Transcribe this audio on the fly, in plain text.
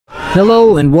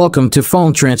Hello and welcome to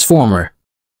Phone Transformer.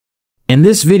 In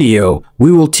this video,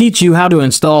 we will teach you how to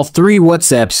install 3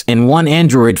 WhatsApps in one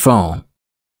Android phone.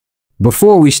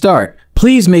 Before we start,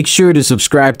 please make sure to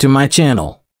subscribe to my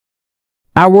channel.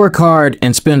 I work hard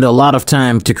and spend a lot of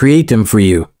time to create them for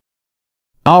you.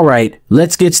 Alright,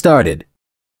 let's get started.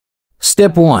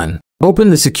 Step 1.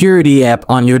 Open the security app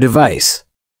on your device.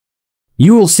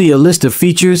 You will see a list of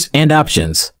features and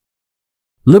options.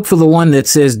 Look for the one that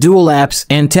says Dual Apps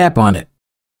and tap on it.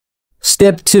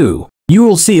 Step 2. You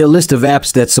will see a list of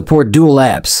apps that support dual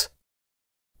apps.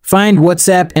 Find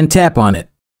WhatsApp and tap on it.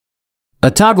 A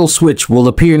toggle switch will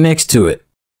appear next to it.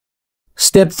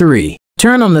 Step 3.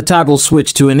 Turn on the toggle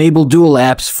switch to enable dual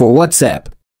apps for WhatsApp.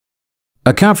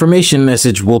 A confirmation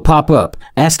message will pop up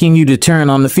asking you to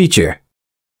turn on the feature.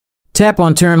 Tap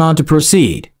on Turn On to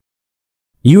proceed.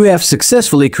 You have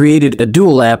successfully created a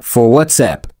dual app for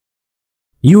WhatsApp.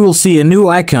 You will see a new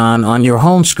icon on your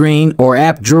home screen or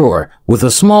app drawer with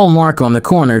a small mark on the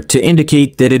corner to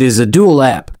indicate that it is a dual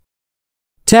app.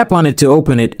 Tap on it to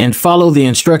open it and follow the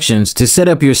instructions to set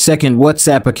up your second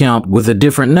WhatsApp account with a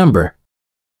different number.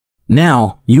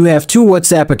 Now, you have 2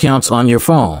 WhatsApp accounts on your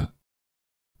phone.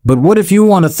 But what if you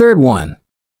want a third one?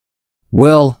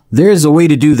 Well, there is a way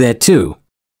to do that too.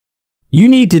 You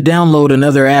need to download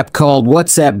another app called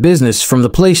WhatsApp Business from the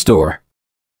Play Store.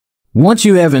 Once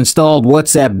you have installed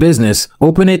WhatsApp Business,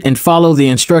 open it and follow the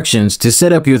instructions to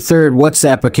set up your third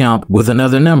WhatsApp account with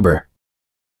another number.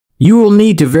 You will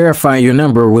need to verify your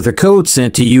number with a code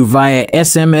sent to you via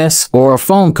SMS or a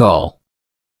phone call.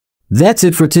 That's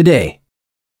it for today.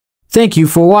 Thank you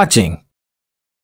for watching.